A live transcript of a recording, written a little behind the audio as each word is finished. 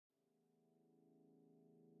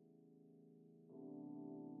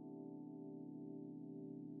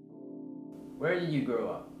Where did you grow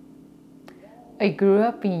up? I grew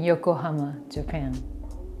up in Yokohama, Japan.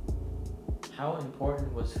 How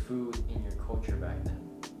important was food in your culture back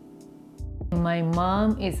then? My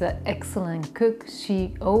mom is an excellent cook.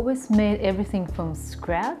 She always made everything from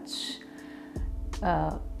scratch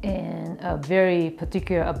and very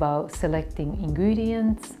particular about selecting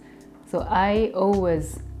ingredients. So I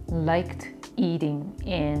always liked eating,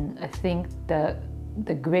 and I think that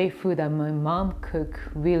the great food that my mom cooked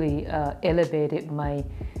really elevated my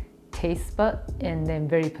taste bud, and then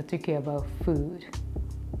very particular about food.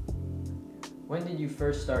 When did you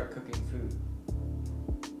first start cooking food?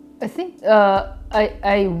 I think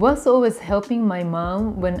I was always helping my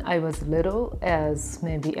mom when I was little, as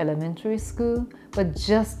maybe elementary school, but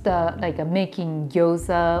just like making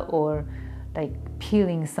gyoza or like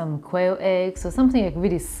peeling some quail eggs or something like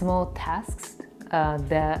really small tasks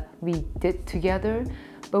that we did together.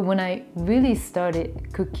 But when I really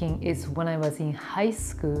started cooking is when I was in high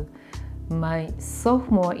school. My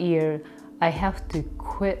sophomore year, I have to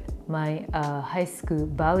quit my high school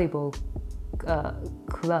volleyball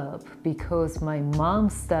club because my mom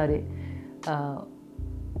started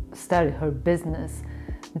her business.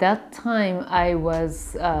 That time I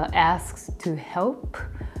was asked to help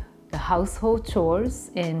the household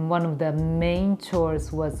chores, and one of the main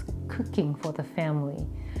chores was cooking for the family.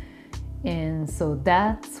 And so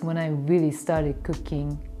that's when I really started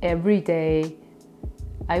cooking every day.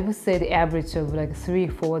 I would say the average of like 3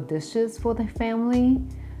 or 4 dishes for the family.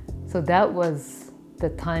 So that was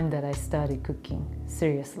the time that I started cooking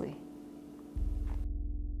seriously.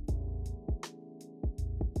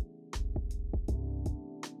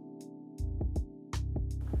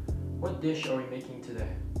 What dish are we making today?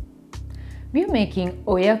 We're making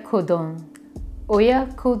oyakodon.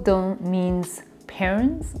 Oyakodon means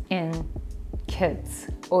parents and kids.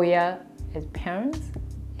 Oya is parents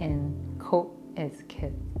and ko is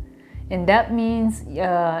kids. And that means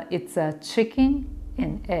it's a chicken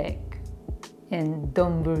and egg and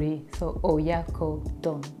donburi, so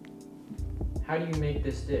oyakodon. How do you make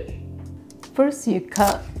this dish? First, you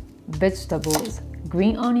cut vegetables,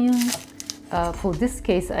 green onions. For this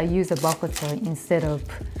case, I use a bok choy instead of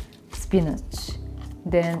spinach.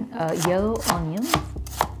 Then yellow onions.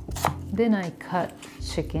 Then I cut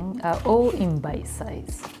chicken, all in bite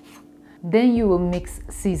size. Then you will mix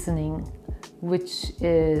seasoning, which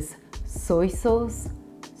is soy sauce,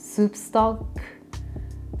 soup stock,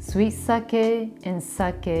 sweet sake, and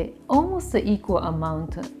sake, almost the equal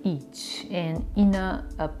amount each. And in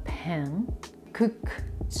a pan, cook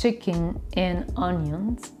chicken and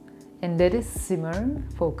onions and let it simmer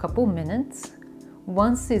for a couple minutes.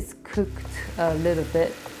 Once it's cooked a little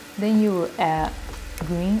bit, then you will add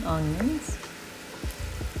green onions.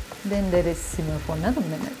 Then let it simmer for another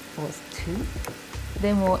minute or 2.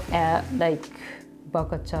 Then we'll add like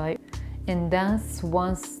bok choy, and that's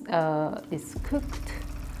once it's cooked.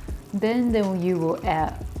 Then you will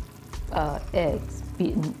add eggs,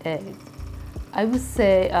 beaten egg. I would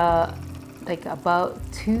say like about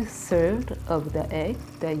 2/3 of the egg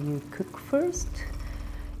that you cook first.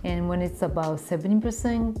 And when it's about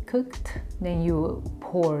 70% cooked, then you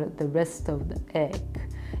pour the rest of the egg.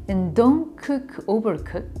 And don't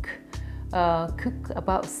overcook. Cook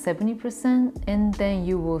about 70%, and then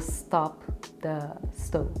you will stop the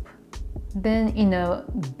stove. Then in a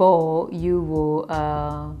bowl, you will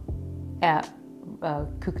add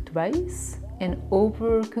cooked rice, and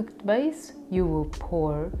overcooked rice, you will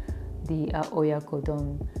pour the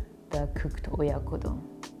oyakodon, the cooked oyakodon.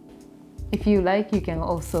 If you like, you can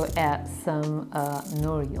also add some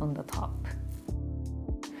nori on the top.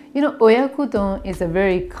 You know, oyakodon is a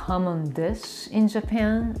very common dish in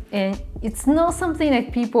Japan, and it's not something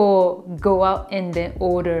that people go out and then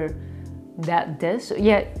order that dish.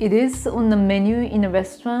 Yeah, it is on the menu in a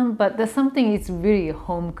restaurant, but that's something it's really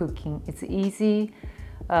home cooking. It's easy,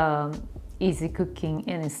 easy cooking,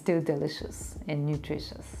 and it's still delicious and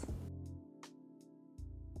nutritious.